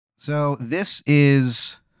So this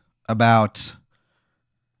is about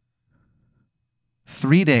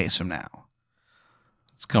 3 days from now.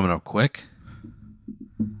 It's coming up quick.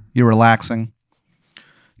 You're relaxing,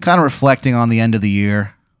 kind of reflecting on the end of the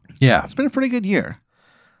year. Yeah. It's been a pretty good year.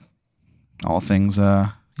 All things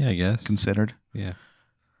Yeah, I guess. considered. Yeah.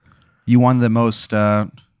 You won the most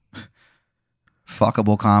fuckable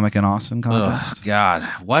comic in Austin contest. Oh, God.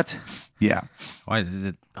 What? Yeah. Why did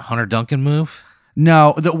it Hunter Duncan move?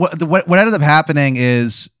 No, what ended up happening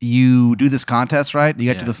is you do this contest, right? You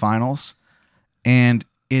get to Yeah. the finals, and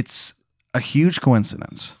it's a huge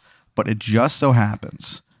coincidence, but it just so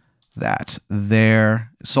happens that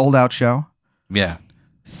their sold out show, Yeah.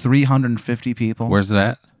 350 people. Where's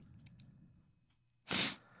it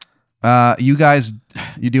at? You guys,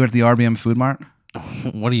 you do it at the RBM Food Mart.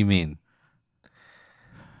 What do you mean?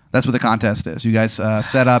 That's what the contest is. You guys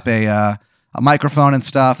set up a microphone and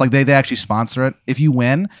stuff. Like they actually sponsor it. If you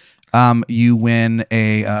win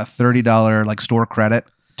a $30 like store credit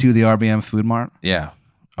to the RBM Food Mart Yeah.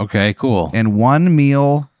 Okay, cool. and one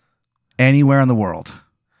meal anywhere in the world.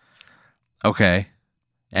 Okay.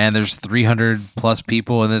 And there's 300 plus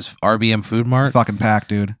people in this RBM Food Mart, It's fucking packed,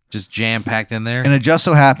 dude. just jam packed in there. And it just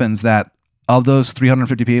so happens that of those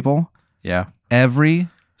 350 people, Yeah. every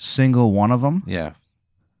single one of them, Yeah.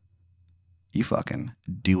 you fucking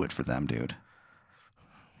do it for them, dude.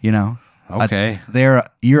 You know, Okay.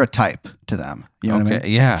 you're a type to them. You know okay. what I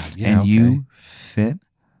mean? Yeah. Yeah. And okay. you fit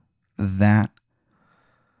that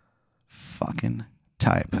fucking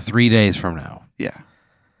type. 3 days from now. Yeah.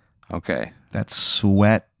 Okay. That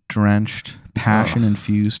sweat drenched, passion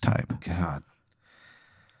infused type. God.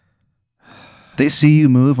 They see you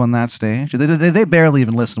move on that stage. They barely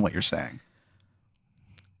even listen to what you're saying.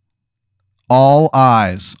 All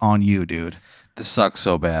eyes on you, dude. This sucks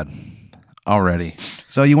so bad already.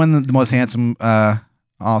 So you win the most handsome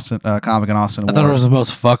Austin comic in Austin I award. thought it was the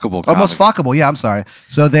most fuckable Oh, most comic. fuckable. Yeah, I'm sorry.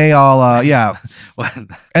 So they all, yeah. What?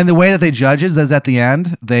 And the way that they judge it is at the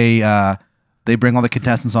end, they bring all the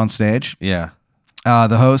contestants on stage. Yeah.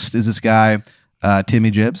 The host is this guy, Timmy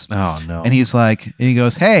Gibbs. Oh, no. And he's like, and he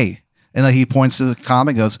goes, hey. And like he points to the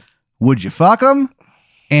comic and goes, would you fuck him?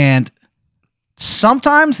 And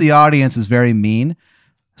sometimes the audience is very mean.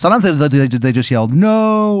 Sometimes they just yell,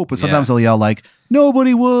 no. But sometimes Yeah. they'll yell like,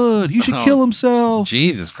 nobody would. He should Oh. kill himself.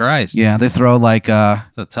 Jesus Christ. Yeah, they throw like,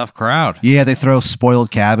 It's a tough crowd. yeah, they throw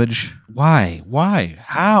spoiled cabbage. Why? Why?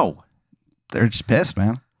 How? They're just pissed,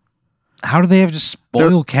 man. How do they have just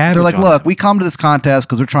spoiled cabbage? They're like, on look, them? we come to this contest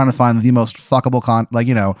because we're trying to find the most fuckable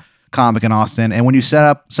comic in Austin. And when you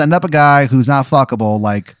send up a guy who's not fuckable,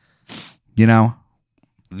 like, you know,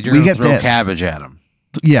 You're we gonna get throw pissed. cabbage at him.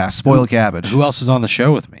 yeah, spoiled cabbage. Who else is on the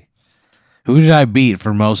show with me? Who did I beat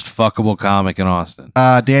for most fuckable comic in Austin?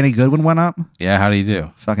 Danny Goodwin went up. Yeah, how do you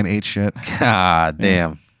do? Fucking ate shit. God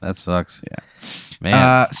damn, that sucks. Yeah.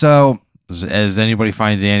 Man. So, Does anybody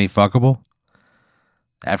find Danny fuckable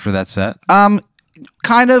after that set?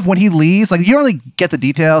 kind of when he leaves, like you don't really get the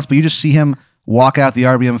details, but you just see him walk out the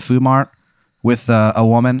RBM Food Mart with a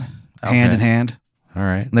woman hand Okay. in hand, All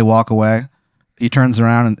right. and they walk away. He turns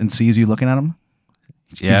around and sees you looking at him.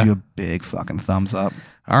 He Yeah. gives you a big fucking thumbs up.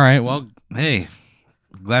 All right. Well, hey,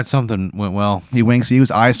 glad something went well. He winks at you.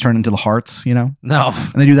 His eyes turn into the hearts, you know? No.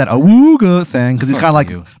 And they do that awooga thing because he's Fuck kind of like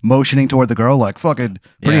you. motioning toward the girl, like, fucking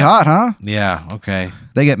pretty Yeah. hot, huh? Yeah. Okay.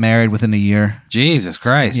 They get married within a year. Jesus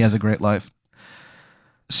Christ. He has a great life.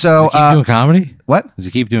 So, Does he keep doing comedy? what? Does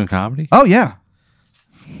he keep doing comedy? Oh, yeah.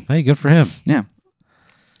 Hey, good for him. Yeah.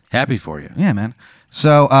 Happy for you. Yeah, man.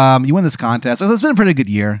 So, you win this contest. So it's been a pretty good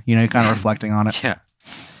year. You know, you're kind of reflecting on it. Yeah.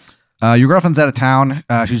 Your girlfriend's out of town.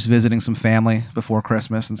 She's visiting some family before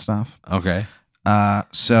Christmas and stuff. Okay.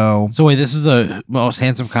 So, So wait, this is the most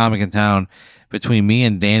handsome comic in town between me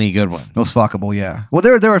and Danny Goodwin. most fuckable, yeah. Well,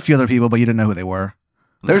 there were a few other people, but you didn't know who they were.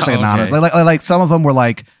 They're just Okay. anonymous. Like some of them were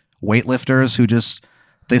like weightlifters who just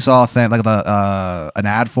they saw a thing like an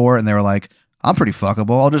ad for it, and they were like, "I'm pretty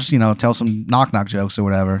fuckable. I'll just tell some knock jokes or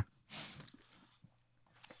whatever."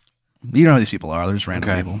 You know who these people are? They're just random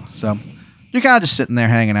Okay. people. So you're kind of just sitting there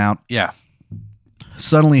hanging out. Yeah.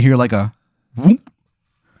 Suddenly, you hear like a whoop.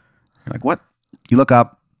 You're like, "What?" You look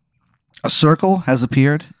up. A circle has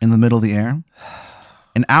appeared in the middle of the air,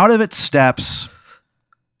 and out of it steps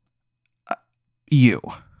you.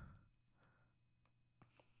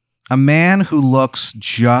 A man who looks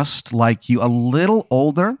just like you, a little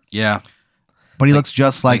older, Yeah. but he looks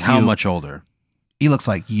just like how you. much older? He looks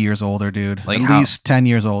like years older, dude. Like At how? least 10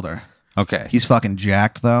 years older. Okay. He's fucking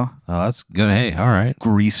jacked, though. Oh, that's good. Hey, all right.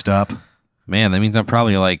 Greased up. Man, that means I'm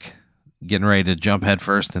probably like getting ready to jump head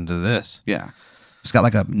first into this. Yeah. He's got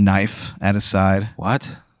like a knife at his side.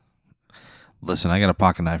 What? Listen, I got a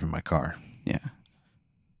pocket knife in my car. Yeah.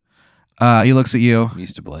 He looks at you. I'm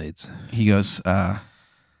used to blades. He goes,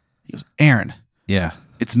 Aaron, Yeah.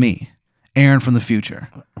 it's me, Aaron from the future.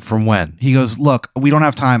 From when? He goes, look, we don't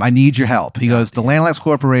have time. I need your help. He goes, the Landlax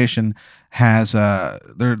Corporation has,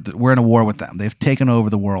 we're in a war with them. They've taken over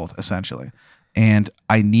the world, essentially. And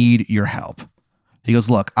I need your help. He goes,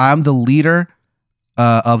 look, I'm the leader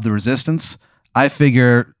of the resistance. I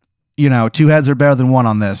figure, two heads are better than one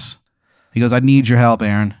on this. He goes, I need your help,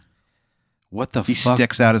 Aaron. What the He fuck?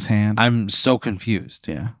 sticks out his hand. I'm so confused.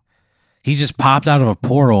 Yeah. He just popped out of a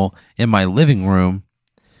portal in my living room,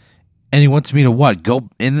 and he wants me to what? Go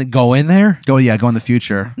in there? Go in the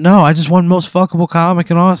future. No, I just want most fuckable comic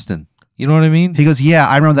in Austin. You know what I mean? He goes, yeah,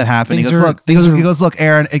 I remember that happened. He Things goes, are- look, things are he goes, look,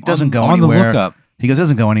 Aaron, it doesn't go on anywhere. the lookup. He goes, it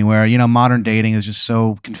doesn't go anywhere. Modern dating is just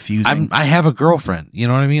so confusing. I have a girlfriend. You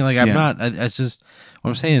know what I mean? Like I'm Yeah. not. It's just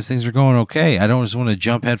what I'm saying is things are going okay. I don't just want to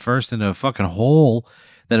jump head first into a fucking hole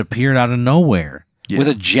that appeared out of nowhere with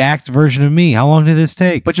a jacked version of me. How long did this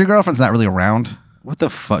take? But your girlfriend's not really around What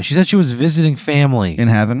the fuck? She said she was visiting family. in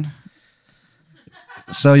heaven.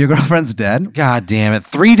 So your girlfriend's dead? God damn it!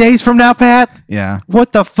 3 days from now, Pat. Yeah.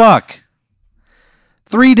 What the fuck?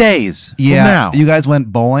 3 days. Yeah. From now. You guys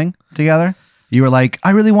went bowling together? You were like,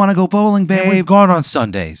 I really want to go bowling, Man, we've babe. gone on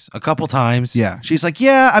Sundays a couple times. Yeah. She's like,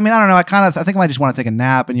 yeah, I mean, I don't know. I think I might just want to take a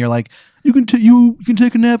nap. And you're like, you can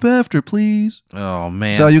take a nap after, please. Oh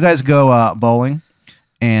man. So you guys go bowling,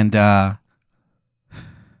 and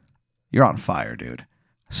you're on fire, dude.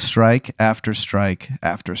 Strike after strike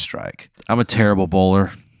after strike. I'm a terrible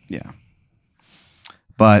bowler. Yeah.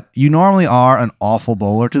 But you normally are an awful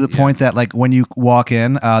bowler to the point that, like, when you walk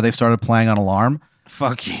in, they've started playing an alarm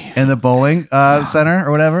Fuck you. in the bowling center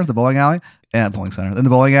or whatever, the bowling alley, and bowling center, in the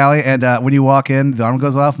bowling alley. And when you walk in, the alarm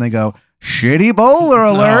goes off, and they go, "Shitty bowler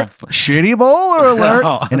alert! Shitty bowler alert!"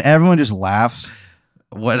 No. And everyone just laughs.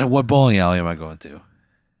 What bowling alley am I going to?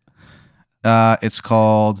 It's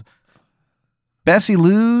called Bessie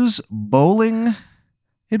Lou's Bowling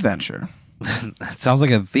Adventure. That sounds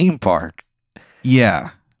like a theme park. Yeah,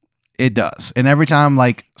 it does. And every time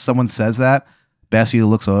like someone says that, Bessie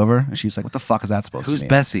looks over and she's like, "What the fuck is that supposed Who's to mean?"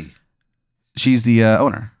 Bessie? She's the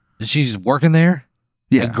owner. Is she just working there?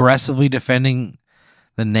 Yeah. Aggressively defending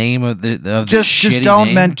the name of the Just shitty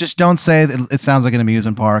don't name? just don't say that it sounds like an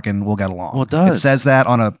amusement park and we'll get along. Well, it does. It says that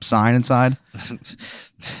on a sign inside.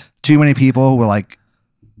 Too many people were like,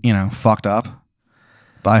 fucked up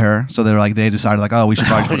by her, so they decided like, oh, we should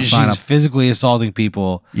probably put a sign She's up. physically assaulting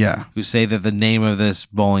people Yeah. who say that the name of this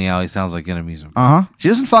bowling alley sounds like an amusement. She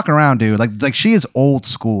doesn't fuck around, dude. Like she is old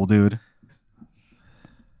school, dude.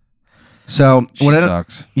 So She what ended,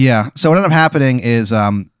 sucks. yeah. So what ended up happening is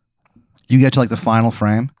you get to like the final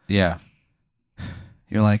frame. Yeah.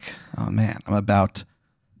 You're like, oh man, I'm about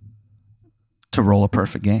to roll a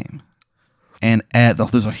perfect game. And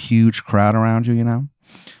there's a huge crowd around you,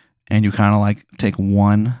 and you kind of like take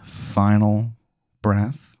one final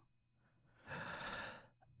breath.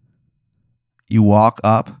 You walk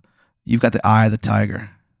up. You've got the eye of the tiger.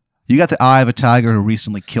 You got the eye of a tiger who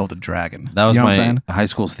recently killed a dragon. That was you know what I'm my saying? high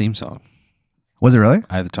school's theme song. Was it really?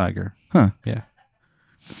 Eye of the Tiger. Huh. Yeah.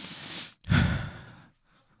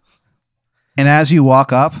 And as you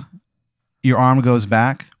walk up, your arm goes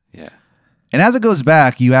back. Yeah. And as it goes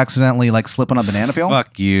back, you accidentally like slip on a banana peel.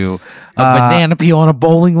 Fuck you. A banana peel on a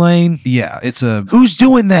bowling lane? Yeah, it's a. Who's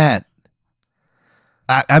doing that?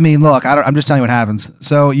 I mean, look, I'm just telling you what happens.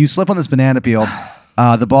 So you slip on this banana peel.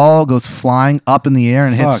 The ball goes flying up in the air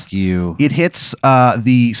and hits. Fuck you. It hits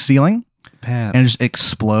the ceiling Pat. and it just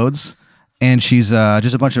explodes. And she's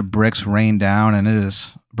just a bunch of bricks rain down, and it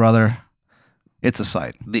is, brother, it's a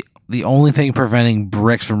sight. The only thing preventing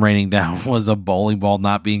bricks from raining down was a bowling ball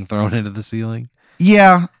not being thrown into the ceiling.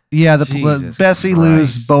 Yeah. The Jesus Bessie Christ.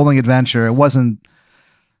 Lou's bowling adventure.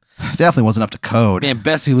 It definitely wasn't up to code. Man,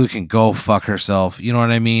 Bessie Lou can go fuck herself. You know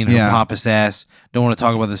what I mean? Her Yeah. pompous ass. Don't want to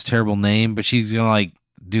talk about this terrible name, but she's gonna like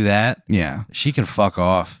do that. Yeah. She can fuck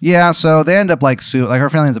off. Yeah. So they end up like her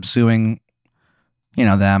family ends up suing,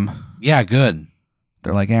 them. Yeah, good.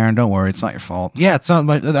 They're like, Aaron, don't worry, it's not your fault. Yeah, it's not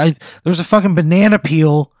my. There's a fucking banana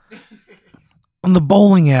peel on the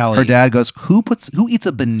bowling alley. Her dad goes, who eats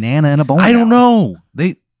a banana in a bowling I don't alley?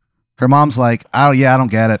 know. Her mom's like, oh yeah, I don't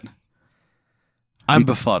get it. I'm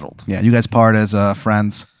befuddled. Yeah, you guys part as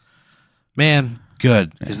friends. Man,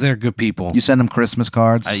 good because they're good people. You send them Christmas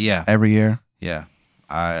cards. Yeah. Every year. Yeah.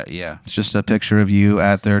 Yeah. It's just a picture of you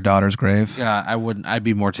at their daughter's grave. Yeah, I wouldn't. I'd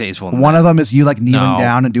be more tasteful. Than One that. of them is you like kneeling No.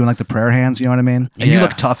 down and doing like the prayer hands. You know what I mean? And you Yeah.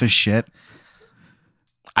 look tough as shit.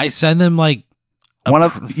 I send them like One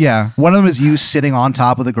of them is you sitting on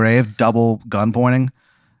top of the grave, double gun pointing.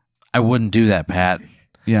 I wouldn't do that, Pat.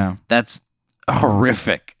 Yeah. That's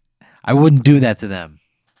horrific. I wouldn't do that to them.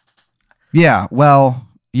 Yeah. Well,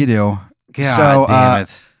 you do. God So, damn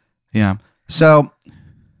it. Yeah. So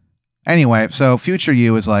anyway, so future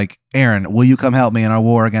you is like, Aaron, will you come help me in our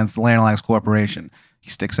war against the Lanolax Corporation? He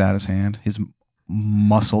sticks out his hand. His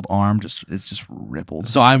muscled arm is just rippled.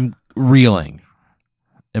 So I'm reeling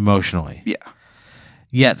emotionally. Yeah.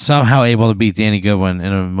 Yet somehow able to beat Danny Goodwin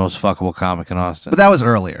in a most fuckable comic in Austin. But that was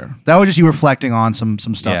earlier. That was just you reflecting on some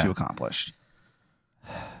stuff Yeah. you accomplished.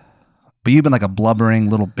 But you've been like a blubbering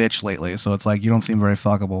little bitch lately, so it's like you don't seem very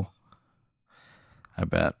fuckable. I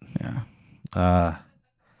bet. Yeah.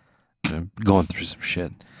 I'm going through some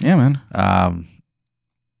shit. Yeah, man.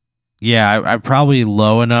 Yeah, I'm probably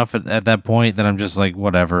low enough at that point that I'm just like,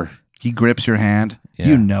 whatever. He grips your hand. Yeah.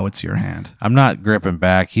 You know it's your hand. I'm not gripping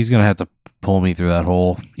back. He's going to have to pull me through that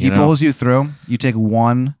hole. He pulls you through. You take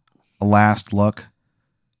one last look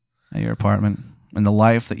at your apartment and the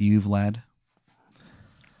life that you've led.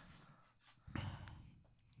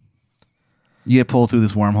 You get pulled through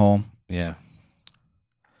this wormhole. Yeah.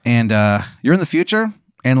 And you're in the future,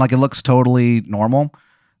 and like it looks totally normal.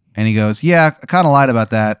 And he goes, yeah, I kind of lied about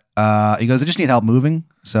that. He goes, I just need help moving.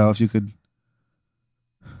 So if you could.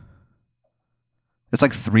 It's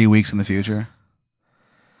like 3 weeks in the future.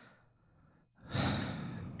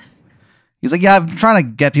 He's like, yeah, I'm trying to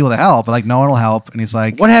get people to help, but like no one will help. And he's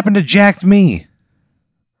like, What happened to jacked me?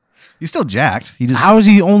 He's still jacked. He just How is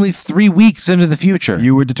he only 3 weeks into the future?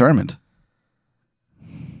 You were determined.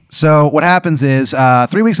 So what happens is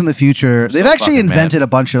 3 weeks in the future, they've actually fucking invented a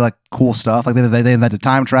bunch of like cool stuff. Like they invented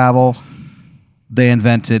time travel. They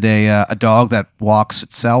invented a dog that walks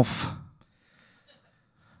itself.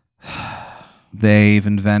 They've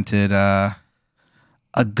invented a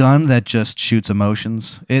gun that just shoots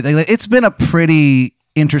emotions. It's been a pretty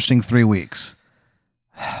interesting 3 weeks.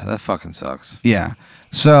 That fucking sucks. Yeah.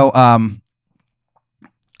 So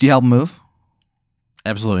do you help him move?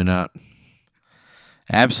 Absolutely not.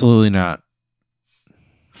 Absolutely not.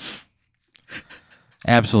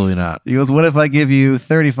 Absolutely not. He goes, what if I give you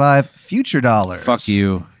 35 future dollars? Fuck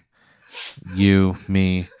you. You,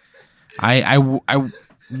 me. I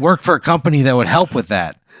work for a company that would help with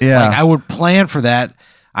that. Yeah. Like I would plan for that.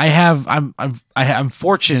 I'm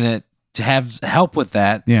fortunate to have help with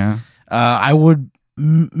that. Yeah. I would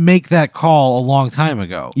make that call a long time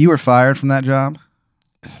ago. You were fired from that job?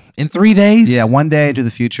 In 3 days? Yeah, one day into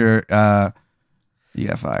the future, you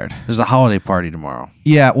got fired. There's a holiday party tomorrow.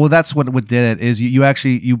 Yeah, well, that's what did it, is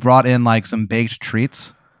you brought in like some baked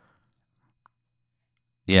treats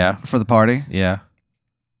Yeah. for the party. Yeah.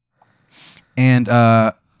 And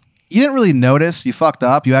you didn't really notice. You fucked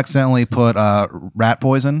up. You accidentally put rat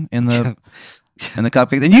poison in the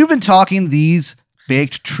cupcake. And you've been talking these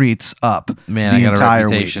baked treats up. Man, the I got a entire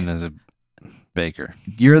reputation week. as a baker.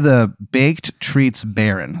 You're the baked treats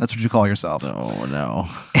baron. That's what you call yourself. Oh, no.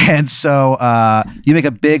 And so you make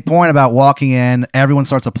a big point about walking in. Everyone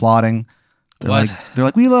starts applauding. They're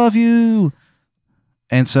like, we love you.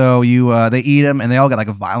 And so they eat them, and they all get like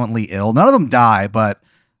violently ill. None of them die, but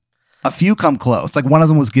a few come close. Like one of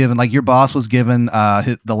them was given, like your boss was given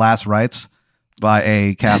the last rites by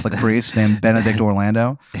a Catholic priest named Benedict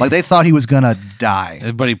Orlando. Like they thought he was gonna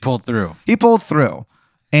die. But he pulled through. He pulled through,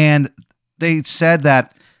 and they said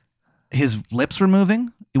that his lips were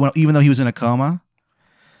moving, even though he was in a coma.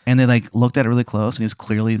 And they like looked at it really close, and he was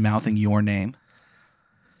clearly mouthing your name.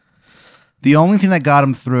 The only thing that got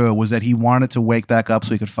him through was that he wanted to wake back up so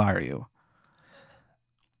he could fire you.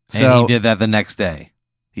 And he did that the next day.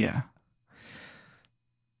 Yeah.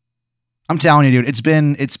 I'm telling you, dude, it's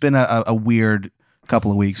been a weird couple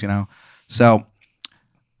of weeks, you know. So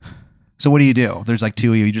what do you do? There's like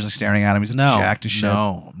two of you. You're just like staring at him. He's jacked as shit.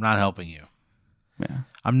 No, I'm not helping you. Yeah.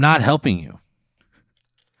 I'm not helping you.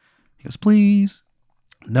 He goes, please.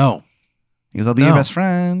 No. He goes, I'll be your best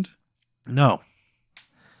friend. No.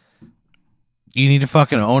 You need to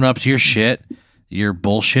fucking own up to your shit, your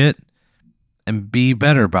bullshit, and be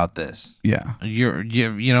better about this. Yeah. You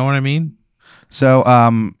know what I mean? So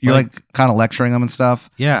you're like kind of lecturing him and stuff.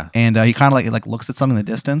 Yeah. And he kind of like looks at something in the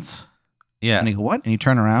distance. Yeah. And he goes, what? And you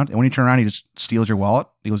turn around. And when you turn around, he just steals your wallet.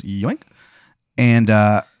 He goes, yoink.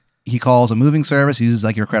 And he calls a moving service. He uses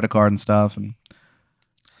like your credit card and stuff. And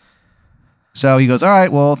so he goes, all right,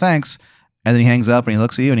 well, thanks. And then he hangs up and he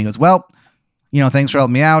looks at you and he goes, well, thanks for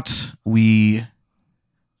helping me out.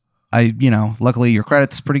 Luckily your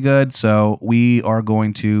credit's pretty good. So we are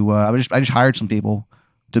going to, I just hired some people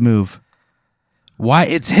to move. Why?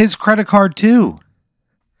 It's his credit card too.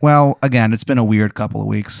 Well, again, it's been a weird couple of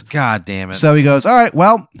weeks. God damn it. So he goes, all right,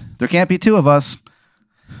 well, there can't be two of us.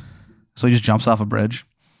 So he just jumps off a bridge.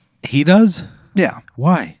 He does? Yeah.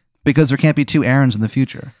 Why? Because there can't be two Aarons in the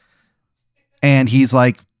future. And he's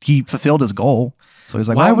like, he fulfilled his goal. So he's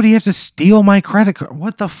like, why would he have to steal my credit card?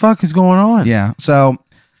 What the fuck is going on? Yeah. So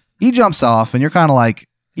he jumps off, and you're kind of like,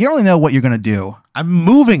 you don't really know what you're going to do. I'm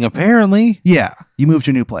moving, apparently. Yeah. You move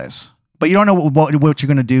to a new place, but you don't know what you're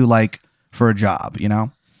going to do, like, for a job, you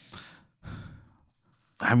know?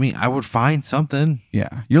 I mean, I would find something.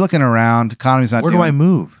 Yeah. You're looking around. Economy's not Where do I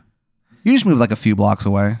move? You just move like a few blocks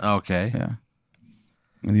away. Okay. Yeah.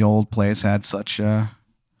 And the old place had such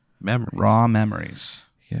Memories. raw memories.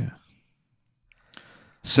 Yeah.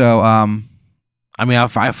 So, I mean, I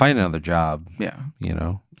find another job. yeah. You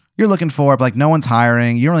know? You're looking for it, but like no one's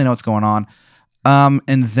hiring. You don't really know what's going on.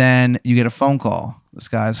 And then you get a phone call. This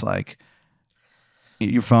guy's like,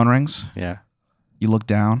 your phone rings. Yeah. You look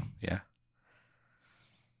down. Yeah.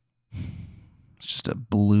 It's just a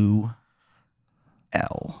blue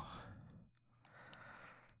L.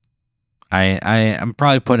 I'm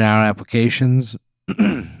probably putting out applications,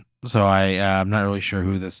 so I'm not really sure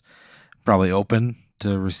who this. Probably open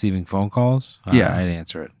to receiving phone calls. Yeah. I'd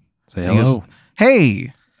answer it. Say He goes, hello.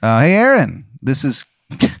 hey, Aaron. This is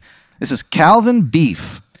Calvin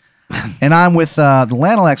Beef, and I'm with the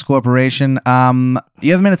Lanalex Corporation.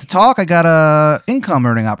 You have a minute to talk? I got a income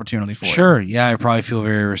earning opportunity for you. Sure. Yeah, I probably feel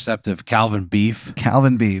very receptive. Calvin Beef.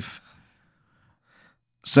 Calvin Beef.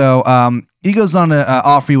 So he goes on to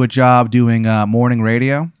offer you a job doing morning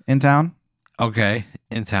radio in town. Okay.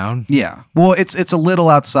 In town. Yeah. Well, it's a little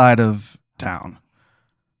outside of town.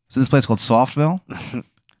 So this place called Softville.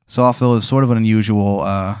 Softville is sort of an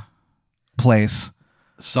unusual place.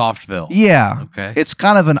 Softville. Yeah. Okay. It's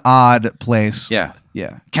kind of an odd place. Yeah.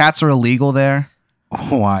 Yeah. Cats are illegal there.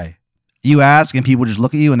 Why? You ask and people just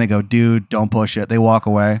look at you and they go, dude, don't push it. They walk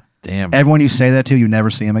away. Damn. Everyone you say that to, you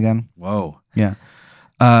never see them again. Whoa. Yeah.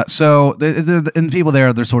 So and the people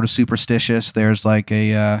there, they're sort of superstitious. There's like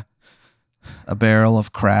a barrel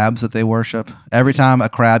of crabs that they worship. Every time a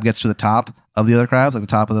crab gets to the top of the other crabs, like the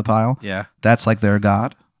top of the pile, Yeah. that's like their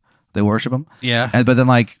god. They worship him. Yeah. But then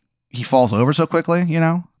like he falls over so quickly, you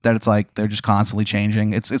know, that it's like they're just constantly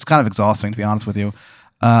changing. It's kind of exhausting, to be honest with you.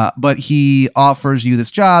 But he offers you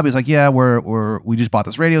this job. He's like, yeah, we just bought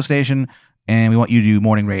this radio station and we want you to do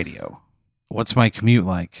morning radio. What's my commute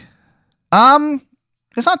like?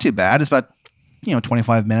 It's not too bad. It's about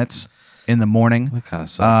 25 minutes in the morning. That kind of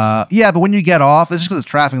sucks. Yeah, but when you get off, it's just because of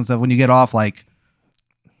traffic and stuff. When you get off, like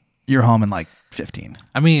you're home in like 15.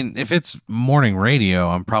 I mean, if it's morning radio,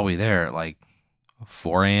 I'm probably there at like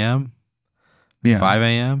 4 a.m., Yeah, 5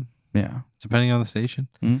 a.m., yeah. depending on the station.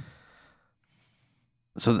 Mhm.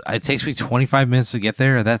 So it takes me 25 minutes to get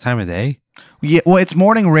there at that time of day? Yeah, well, it's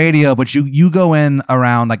morning radio, but you go in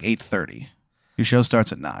around like 8:30. Your show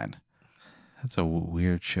starts at 9. That's a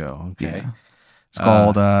weird show. Okay. Yeah. It's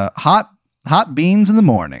called Hot Beans in the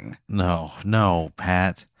Morning. No,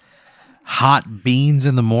 Pat. Hot beans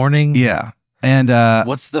in the morning? Yeah. And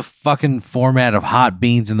What's the fucking format of hot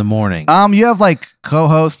beans in the morning? you have like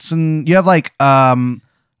co-hosts and you have like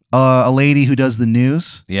a lady who does the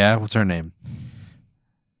news, Yeah, what's her name?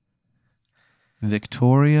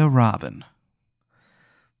 Victoria Robin.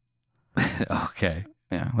 Okay.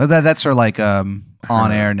 Yeah. Well, that's her like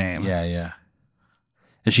on-air name. Yeah.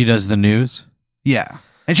 And she does the news? Yeah.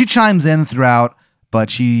 And she chimes in throughout, but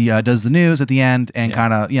she does the news at the end and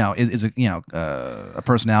kind of, is a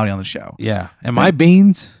personality on the show. Yeah. Am I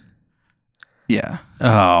beans? Yeah.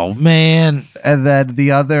 Oh, man. And then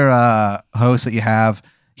the other host that you have,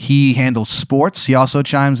 he handles sports. He also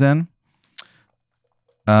chimes in.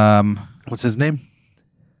 What's his name?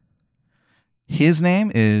 His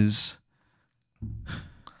name is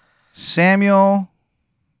Samuel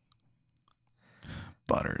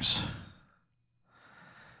Butters.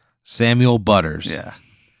 Samuel Butters. Yeah.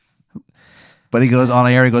 But he goes on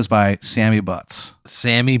air, he goes by Sammy Butts.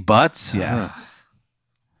 Sammy Butts? Yeah.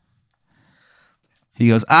 He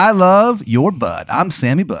goes, I love your butt. I'm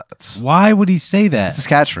Sammy Butts. Why would he say that? That's his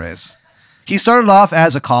catchphrase. He started off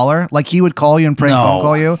as a caller. Like he would call you and prank phone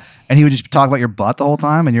call you, and he would just talk about your butt the whole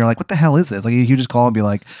time. And you're like, what the hell is this? Like he would just call and be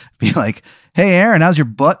like, hey, Aaron, how's your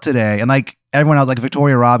butt today? And like everyone else, like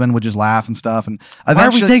Victoria Robin would just laugh and stuff. And why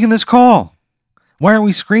are we taking this call? Why aren't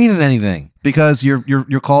we screening anything? Because your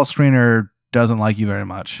call screener doesn't like you very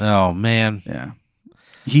much. Oh, man. Yeah.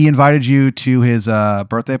 He invited you to his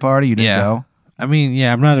birthday party. You didn't go. I mean,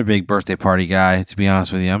 yeah, I'm not a big birthday party guy, to be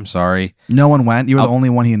honest with you. I'm sorry. No one went. You were the only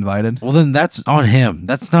one he invited. Well, then that's on him.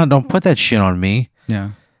 Don't put that shit on me.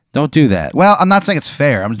 Yeah. Don't do that. Well, I'm not saying it's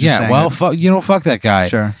fair. I'm just saying. Well, fuck that guy.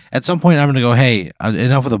 Sure. At some point, I'm going to go, hey,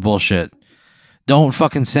 enough of the bullshit. Don't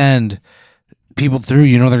fucking send people through,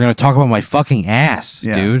 they're going to talk about my fucking ass,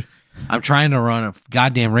 Yeah. dude. I'm trying to run a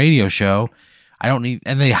goddamn radio show. I don't need,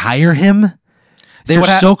 and they hire him. They're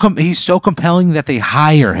he's so compelling that they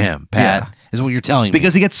hire him, Pat, is what you're telling me.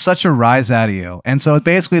 Because he gets such a rise out of you. And so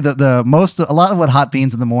basically a lot of what Hot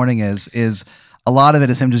Beans in the Morning is a lot of it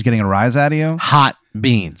is him just getting a rise out of you. Hot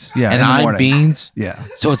beans. Yeah. And in the I'm morning. beans. Yeah.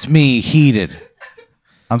 So it's me heated.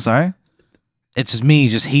 I'm sorry? It's just me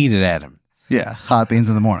just heated at him. Yeah. Hot Beans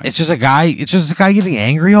in the Morning. It's just a guy getting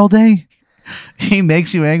angry all day. He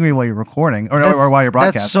makes you angry while you're recording or while you're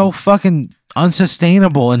broadcasting. That's so fucking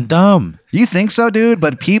unsustainable and dumb. You think so, dude?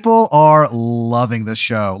 But people are loving this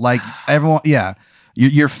show. Like everyone, yeah.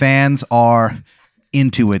 Your fans are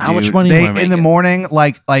into it, dude. How much money am I making? In the morning,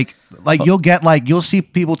 like you'll see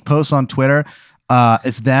people post on Twitter.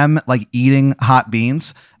 It's them like eating hot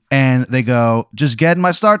beans, and they go, "Just getting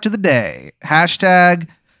my start to the day." Hashtag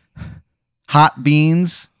hot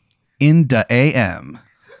beans in the AM.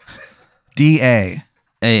 DA.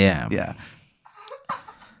 AM. Yeah.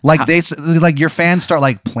 Like your fans start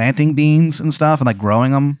like planting beans and stuff and like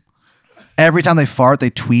growing them. Every time they fart, they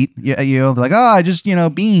tweet at you. They're like, "Oh, I just,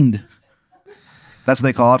 beaned." That's what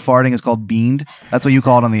they call it. Farting is called beaned. That's what you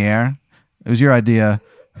call it on the air. It was your idea.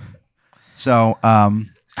 So,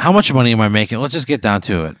 how much money am I making? Let's just get down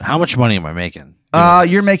to it. How much money am I making?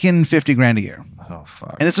 You're making $50,000 a year. Oh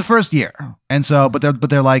fuck. And it's the first year. And so, but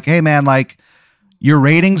they're like, "Hey man, like your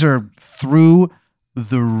ratings are through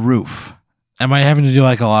the roof." Am I having to do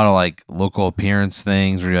like a lot of like local appearance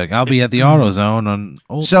things where you're like, I'll be at the AutoZone on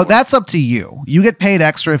Old So Port. that's up to you. You get paid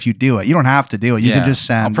extra if you do it. You don't have to do it. You can just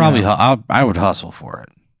send. I'll probably I would hustle for it.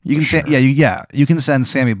 You can send, you can send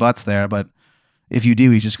Sammy Butts there, but if you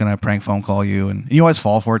do, he's just gonna prank phone call you, and you always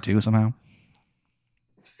fall for it too somehow.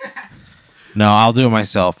 No, I'll do it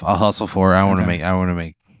myself. I'll hustle for it. I want to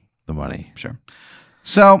make the money. Sure.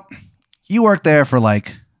 So you worked there for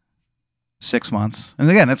like 6 months, and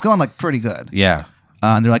again, it's going like pretty good. Yeah.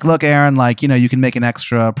 And they're like, "Look, Aaron, like you can make an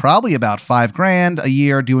extra probably about $5,000 a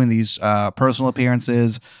year doing these personal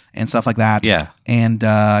appearances and stuff like that." Yeah. And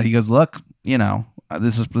he goes, "Look,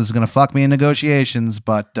 this is gonna fuck me in negotiations,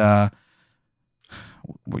 but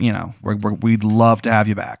we'd love to have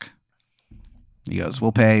you back." He goes,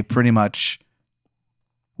 "We'll pay pretty much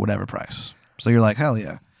whatever price." So you're like, "Hell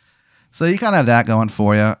yeah!" So you kind of have that going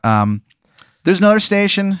for you. There's another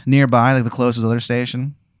station nearby, like the closest other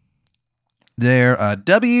station. They're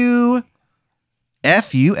WFUX,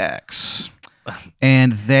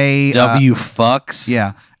 and they fucks.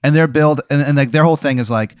 yeah, and they're and like their whole thing is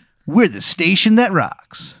like, "We're the station that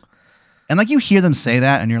rocks," and like you hear them say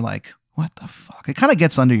that, and you're like, "What the fuck?" It kind of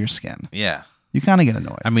gets under your skin. Yeah. You kind of get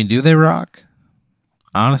annoyed. I mean, do they rock?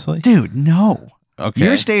 Honestly, Dude, no. Okay.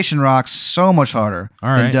 Your station rocks so much harder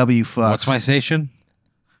than WFUX. What's my station?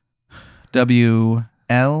 WLAN.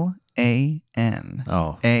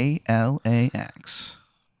 Oh, ALAX.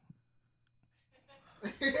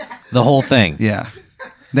 the whole thing. Yeah.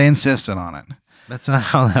 They insisted on it. That's not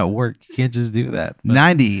how that works. You can't just do that.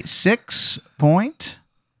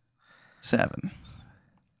 96.7.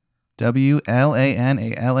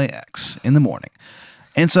 WLANALAX in the morning.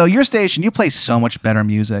 And so your station, you play so much better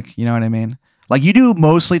music. You know what I mean? Like you do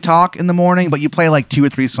mostly talk in the morning, but you play like 2 or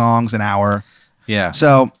 3 songs an hour. Yeah.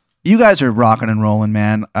 So you guys are rocking and rolling,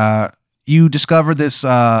 man. You discovered this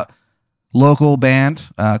local band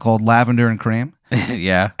called Lavender and Cream.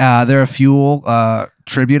 Yeah. They're a Fuel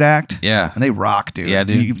tribute act. Yeah. And they rock, dude. Yeah,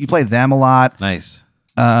 dude. You play them a lot. Nice.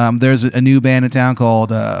 There's a new band in town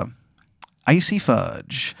called Icy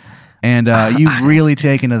Fudge. And you've really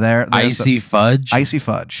taken to their Icy Fudge? Icy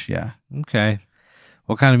Fudge, yeah. Okay.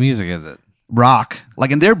 What kind of music is it? Rock. Like,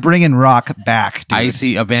 and they're bringing rock back,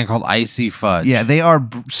 dude. A band called Icy Fudge. Yeah, they are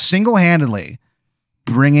single-handedly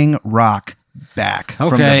bringing rock back from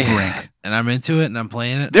the brink. And I'm into it and I'm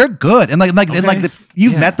playing it. They're good. And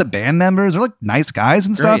you've Yeah. met the band members. They're like nice guys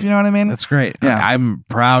and stuff, Great. you know what I mean? That's great. Yeah. I'm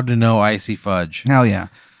proud to know Icy Fudge. Hell yeah.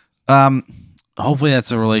 Hopefully that's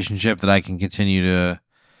a relationship that I can continue to,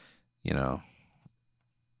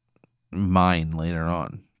 mine later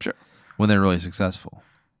on. Sure. When they're really successful.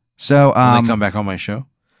 So Will they come back on my show?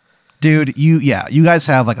 dude, you guys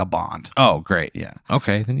have like a bond. Oh, great. Yeah.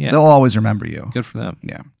 Okay, then yeah. They'll always remember you. Good for them.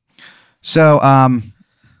 Yeah. So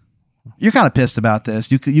you're kind of pissed about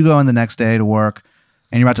this. You go in the next day to work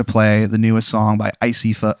and you're about to play the newest song by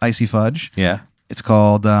Icy Fudge. Yeah. It's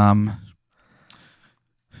called My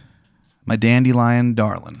Dandelion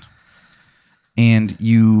Darlin'. And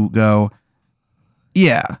you go,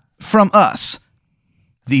 "Yeah, from us,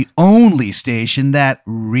 the only station that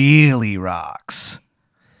really rocks."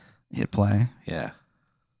 Hit play. Yeah.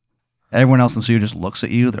 Everyone else in the studio just looks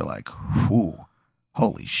at you. They're like, "Whoo,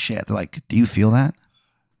 holy shit!" They're like, "Do you feel that?"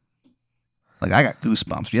 Like, I got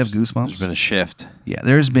goosebumps. Do you have goosebumps? There's been a shift. Yeah,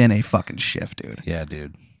 there's been a fucking shift, dude. Yeah,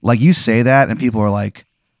 dude. Like, you say that, and people are like,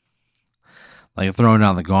 throwing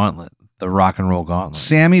down the gauntlet, the rock and roll gauntlet.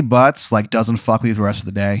 Sammy Butts like doesn't fuck with you the rest of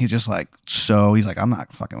the day. He's just like, he's like, I'm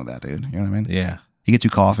not fucking with that dude. You know what I mean? Yeah. He gets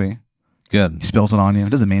you coffee. Good. He spills it on you.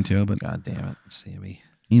 Doesn't mean to, but God damn it, Sammy.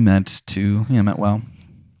 he meant to. He meant well.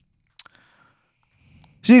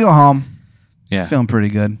 So you go home. Yeah. Feeling pretty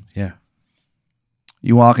good. Yeah.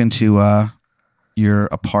 You walk into your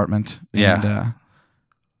apartment. Yeah.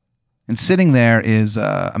 And sitting there is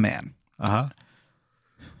a man. Uh-huh.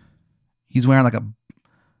 He's wearing like a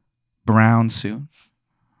brown suit.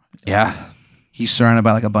 Yeah. He's surrounded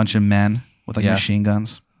by like a bunch of men with like machine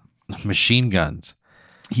guns. Machine guns.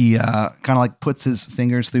 He kind of like puts his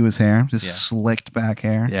fingers through his hair, just slicked back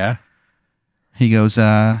hair. Yeah. He goes,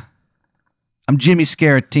 I'm Jimmy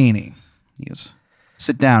Scaratini. He goes,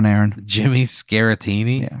 sit down, Aaron. Jimmy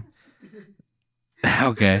Scaratini? Yeah.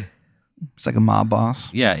 Okay. It's like a mob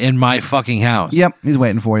boss. Yeah, in my fucking house. Yep, he's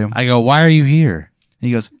waiting for you. I go, why are you here?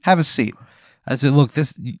 He goes, have a seat. I said, look,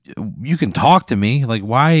 you can talk to me. Like,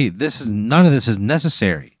 why? None of this is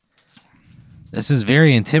necessary. This is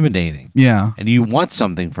very intimidating. Yeah. And you want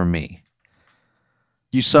something from me.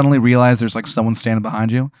 You suddenly realize there's like someone standing behind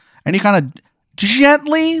you, and he kind of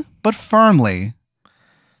gently but firmly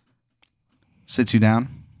sits you down.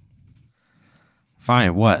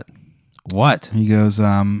 Fine. What? What? He goes, he's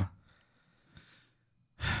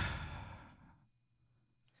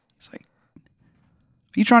like,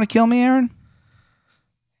 are you trying to kill me, Aaron?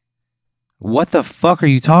 What the fuck are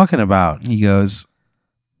you talking about? He goes,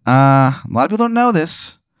 a lot of people don't know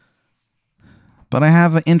this, but I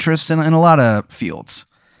have an interest in a lot of fields.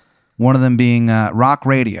 One of them being rock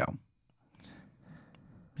radio.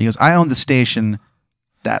 He goes, I own the station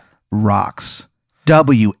that rocks.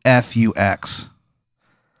 WFUX.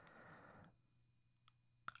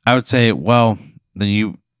 I would say, well,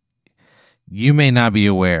 then you may not be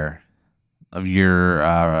aware of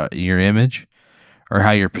your image or how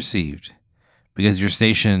you're perceived, because your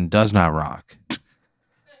station does not rock.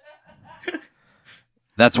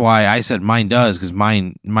 That's why I said mine does, because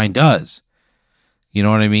mine does. You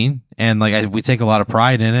know what I mean? And like we take a lot of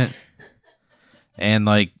pride in it. And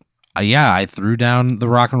like, I threw down the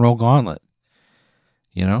rock and roll gauntlet.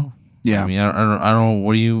 You know? Yeah. I mean, I don't know.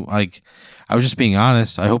 What do you like? I was just being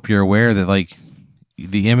honest. I hope you're aware that like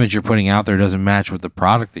the image you're putting out there doesn't match with the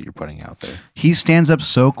product that you're putting out there. He stands up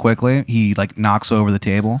so quickly, he like knocks over the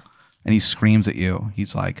table and he screams at you.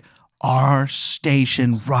 He's like, our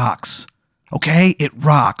station rocks. Okay? It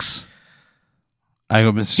rocks. I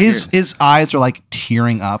go, Mr. His eyes are like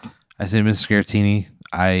tearing up. I said, Mr. Scaratini,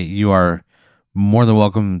 you are more than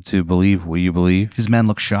welcome to believe what you believe. His men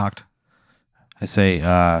look shocked. I say,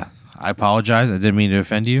 I apologize. I didn't mean to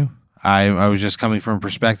offend you. I was just coming from a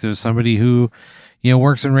perspective of somebody who,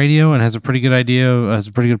 works in radio and has a pretty good idea, has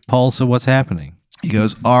a pretty good pulse of what's happening. He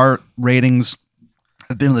goes, our ratings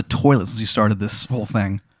have been in the toilet since he started this whole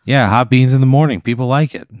thing. Yeah, hot beans in the morning. People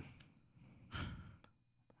like it.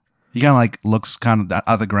 He kind of like looks kind of out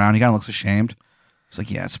of the ground. He kind of looks ashamed. He's like,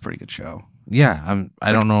 yeah, it's a pretty good show. Yeah,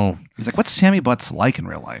 I don't know. He's like, what's Sammy Butts like in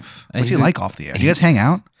real life? What's he He's like off the air? Do you guys hang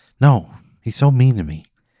out? No, he's so mean to me.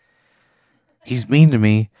 He's mean to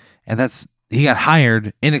me, and he got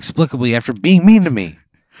hired inexplicably after being mean to me.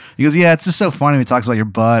 He goes, yeah, it's just so funny when he talks about your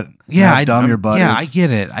butt. Yeah, how dumb your butt yeah, is. I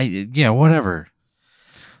get it. Whatever.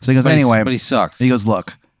 So he goes, anyway. But he sucks. He goes,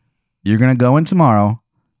 look, you're going to go in tomorrow,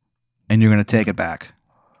 and you're going to take it back.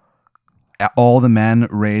 All the men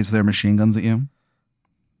raise their machine guns at you.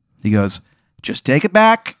 He goes, just take it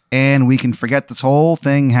back, and we can forget this whole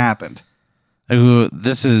thing happened.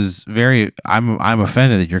 This is I'm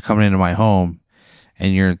offended that you're coming into my home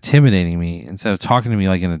and you're intimidating me instead of talking to me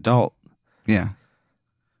like an adult. Yeah.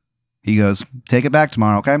 He goes, take it back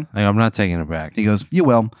tomorrow, okay? I'm not taking it back. He goes, you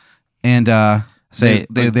will. And they'll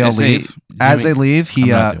leave. As they leave,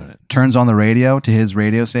 he turns on the radio to his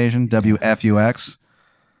radio station, WFUX.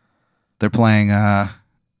 They're playing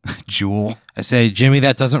Jewel. I say, Jimmy,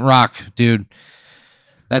 that doesn't rock, dude.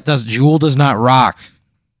 Jewel does not rock.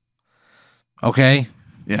 Okay?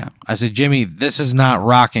 Yeah. I said, Jimmy, this is not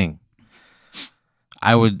rocking.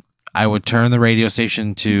 I would turn the radio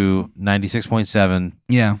station to 96.7.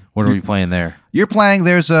 Yeah. What are we playing there? You're playing,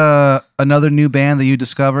 there's another new band that you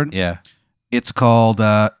discovered. Yeah. It's called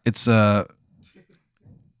Testicular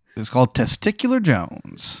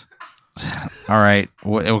Jones. All right.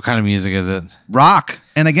 What kind of music is it? Rock.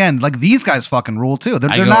 And again, like these guys fucking rule too.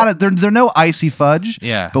 They're no icy fudge.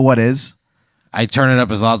 Yeah. But what is? I turn it up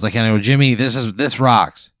as loud as I can. I go, Jimmy, this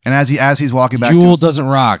rocks. And as he's walking back, Jewel doesn't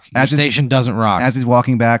rock. Your As he's- station doesn't rock. as he's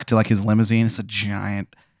walking back to like his limousine, it's a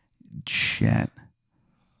giant jet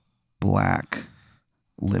black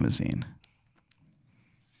limousine.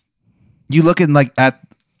 You look in like at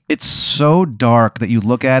it's so dark that you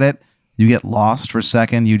look at it, you get lost for a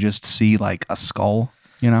second. You just see like a skull.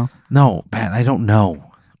 You know, No, Pat, I don't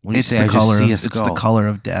know. When you it's say the I color. just see a It's the skull. color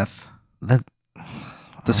of death. That,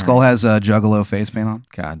 The skull has a Juggalo face paint on.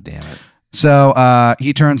 God damn it. So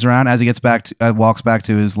he turns around as he gets back to walks back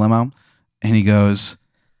to his limo, and he goes,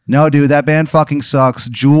 "No, dude, that band fucking sucks.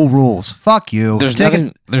 Jewel rules. Fuck you. There's Take nothing.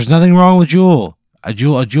 it." There's nothing wrong with Jewel.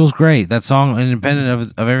 Jewel's great. That song,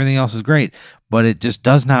 independent of everything else, is great. But it just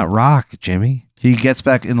does not rock, Jimmy. He gets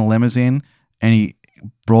back in the limousine and he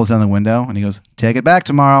rolls down the window and he goes, "Take it back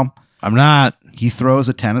tomorrow." I'm not. He throws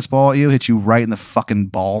a tennis ball at you, hits you right in the fucking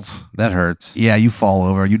balls. That hurts. Yeah, you fall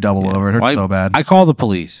over. You double over. It hurts Well, so bad. I call the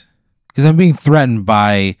police because I'm being threatened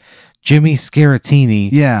by Jimmy Scaratini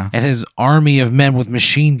Yeah. and his army of men with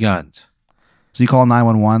machine guns. So you call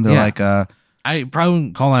 911. They're Yeah. like, I probably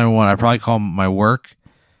wouldn't call 911. I'd probably call my work.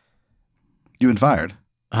 "You've been fired.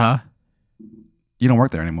 Huh? You don't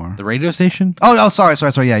work there anymore." The radio station? Oh, sorry.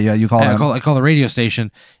 Yeah. You call I them. call the radio station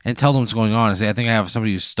and tell them what's going on and say, I think I have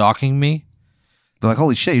somebody who's stalking me. They're like,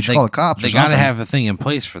 "Holy shit, you should They- call the cops." They or got to something. have a thing in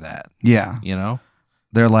place for that, Yeah. you know?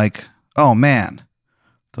 They're like, "Oh man."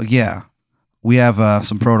 They're like, "Yeah, we have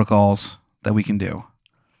some protocols that we can do.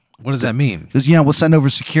 What does that mean? Because we'll send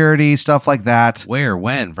over security stuff like that." Where?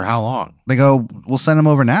 When? For how long? They go, "We'll send them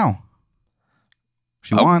over now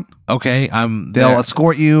if you Oh, want." Okay, I'm They'll there.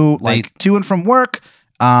 escort you like to and from work.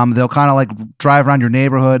 They'll kind of like drive around your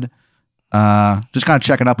neighborhood, just kind of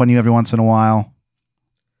checking up on you every once in a while.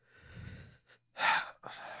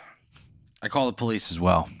 I call the police as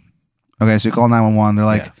well. Okay, so you call 911. They're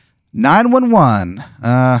like, Yeah. 911.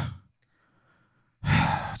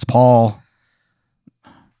 It's Paul.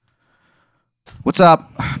 What's up?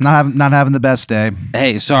 Not having the best day.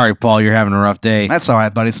 Hey, sorry, Paul, you're having a rough day. That's all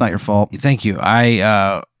right, buddy. It's not your fault. Thank you.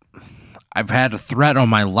 I've had a threat on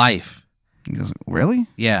my life. He goes, "Really?"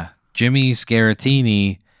 Yeah, Jimmy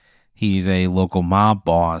Scaratini, he's a local mob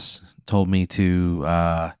boss, told me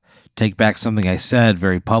to take back something I said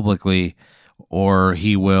very publicly, or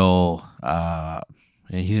he will.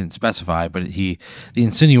 He didn't specify, but the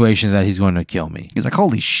insinuation is that he's going to kill me. He's like,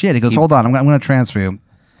 "Holy shit!" He goes, "Hold on, I'm going to transfer you."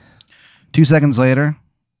 2 seconds later,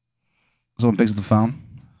 someone picks up the phone.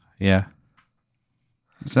 Yeah.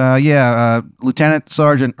 So Lieutenant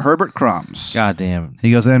Sergeant Herbert Crumbs. God damn.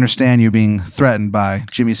 He goes, "I understand you're being threatened by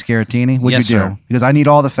Jimmy Scaratini. What'd Yes, you do?" sir. He goes, "I need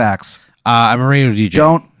all the facts. I'm a radio DJ.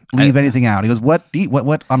 Don't leave anything out." He goes, "What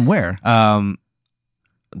on where?"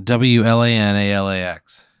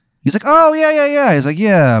 WLANALAX. He's like, "Oh yeah." He's like,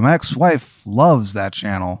 "Yeah, my ex-wife loves that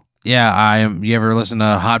channel." Yeah, I am. You ever listen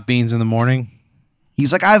to Hot Beans in the Morning?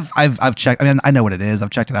 He's like, I've checked. I mean, I know what it is. I've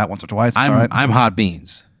checked it out once or twice. It's all right. I'm Hot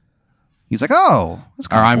Beans. He's like, "Oh, that's Or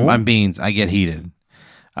kind of cool." I'm Beans. I get heated.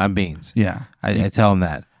 I'm Beans. Yeah. I tell him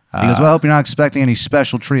that. He goes, "Well, I hope you're not expecting any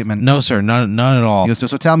special treatment." No, sir. None at all. He goes,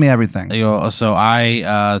 "So tell me everything." So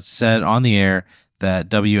I said on the air that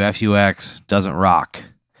WFUX doesn't rock,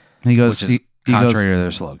 He goes, which is he contrary goes, to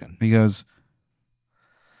their slogan. he goes,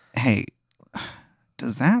 "Hey,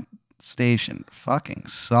 does that station fucking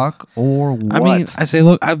suck or what?" I mean, I say,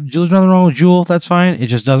 look, there's nothing wrong with Jewel. That's fine. It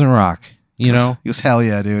just doesn't rock. You know, He goes, "Hell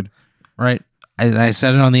yeah, dude." right? I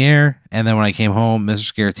said it on the air, and then when I came home,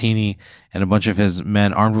 Mr. Scaratini and a bunch of his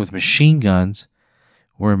men armed with machine guns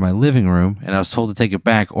were in my living room, and I was told to take it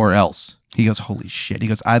back or else. He goes, "Holy shit." He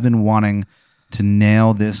goes, "I've been wanting to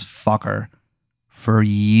nail this fucker for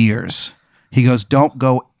years." He goes, "Don't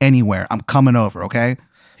go anywhere. I'm coming over, okay?"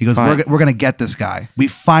 He goes, Fine. we're going to get this guy. We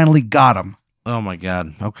finally got him." Oh my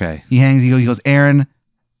God. Okay. He hangs. He goes, "Aaron,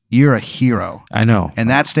 you're a hero. I know. And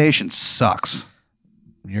that station sucks."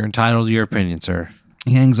 You're entitled to your opinion, sir.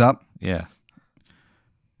 He hangs up. Yeah.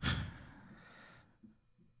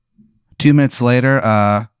 2 minutes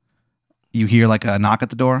later, you hear like a knock at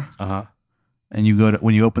the door, Uh-huh. and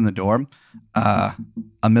when you open the door, a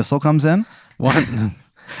missile comes in. What?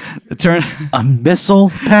 It turn A missile,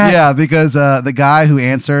 Pat? Yeah, because the guy who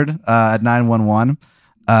answered at 911,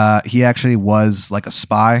 he actually was like a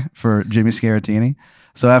spy for Jimmy Scaratini.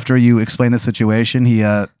 So after you explained the situation, he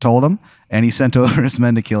told him, and he sent over his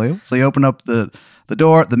men to kill you. So you open up the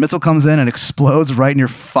door, the missile comes in and explodes right in your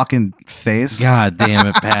fucking face. God damn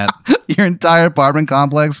it, Pat. Your entire apartment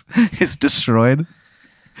complex is destroyed.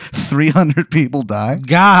 300 people die.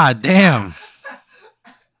 God damn.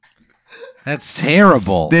 That's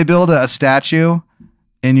terrible. They build a statue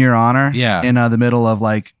in your honor. Yeah. In the middle of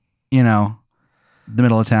like, the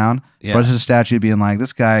middle of town. Yeah. But it's just a statue being like,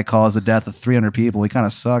 this guy caused the death of 300 people. He kind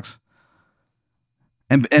of sucks.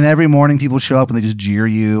 And every morning people show up and they just jeer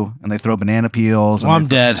you and they throw banana peels. Well, And I'm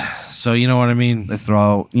dead, so you know what I mean. they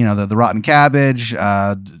throw, the rotten cabbage,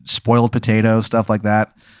 spoiled potatoes, stuff like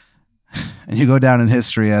that. And you go down in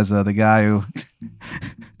history as the guy who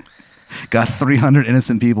got 300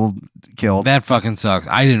 innocent people killed. That fucking sucks.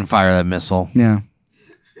 I didn't fire that missile. Yeah.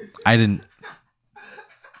 I didn't.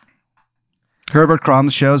 Herbert Crumb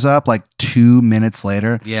shows up like 2 minutes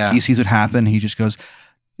later. Yeah. He sees what happened. He just goes,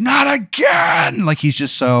 not again. Like he's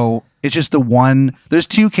just so, it's just the one, there's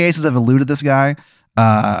 2 cases that have eluded this guy.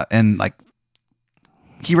 And like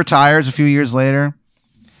he retires a few years later.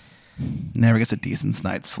 Never gets a decent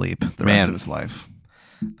night's sleep the rest of his life.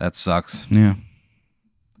 That sucks. Yeah.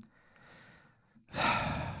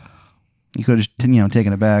 You could have just,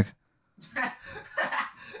 taken it back.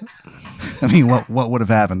 I mean, what would have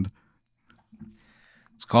happened?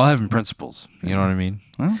 It's called having principles. You know what I mean?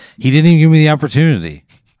 Well, He didn't even give me the opportunity.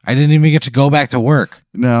 I didn't even get to go back to work.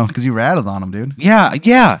 no, because you ratted on him, dude. Yeah.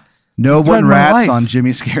 No one threatened my rats life. on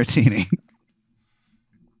Jimmy Scaratini.